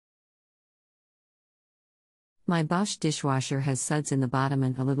My Bosch dishwasher has suds in the bottom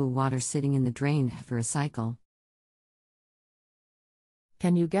and a little water sitting in the drain after a cycle.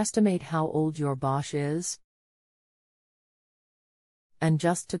 Can you guesstimate how old your Bosch is? And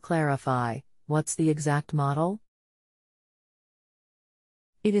just to clarify, what's the exact model?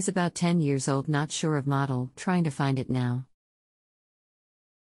 It is about 10 years old, not sure of model, trying to find it now.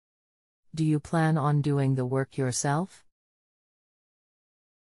 Do you plan on doing the work yourself?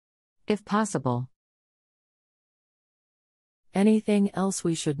 If possible. Anything else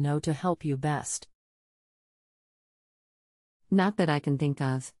we should know to help you best? Not that I can think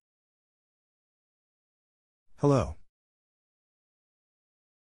of. Hello.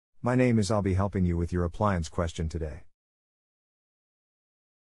 My name is. I'll be helping you with your appliance question today.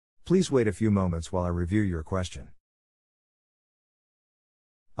 Please wait a few moments while I review your question.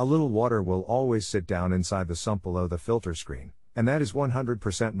 A little water will always sit down inside the sump below the filter screen, and that is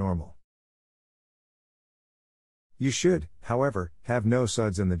 100% normal. You should, however, have no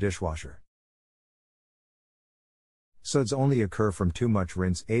suds in the dishwasher. Suds only occur from too much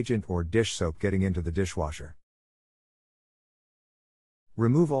rinse agent or dish soap getting into the dishwasher.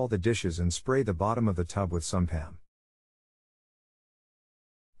 Remove all the dishes and spray the bottom of the tub with some PAM.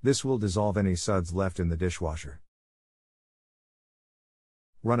 This will dissolve any suds left in the dishwasher.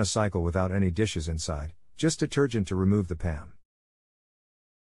 Run a cycle without any dishes inside, just detergent to remove the PAM.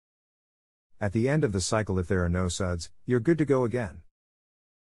 At the end of the cycle, if there are no suds, you're good to go again.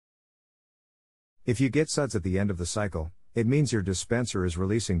 If you get suds at the end of the cycle, it means your dispenser is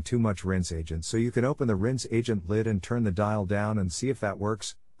releasing too much rinse agent, so you can open the rinse agent lid and turn the dial down and see if that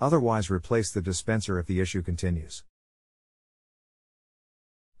works, otherwise replace the dispenser if the issue continues.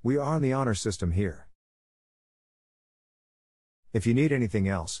 We are on the honor system here. If you need anything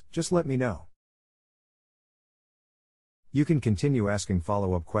else, just let me know. You can continue asking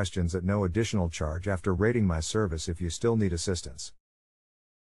follow-up questions at no additional charge after rating my service if you still need assistance.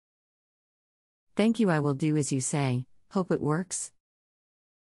 Thank you, I will do as you say. Hope it works.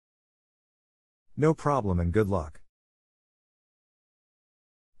 No problem and good luck.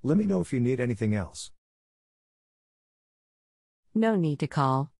 Let me know if you need anything else. No need to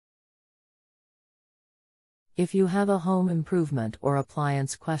call. If you have a home improvement or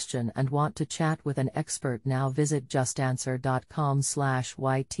appliance question and want to chat with an expert now, visit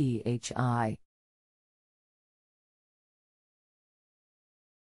justanswer.com/ythi.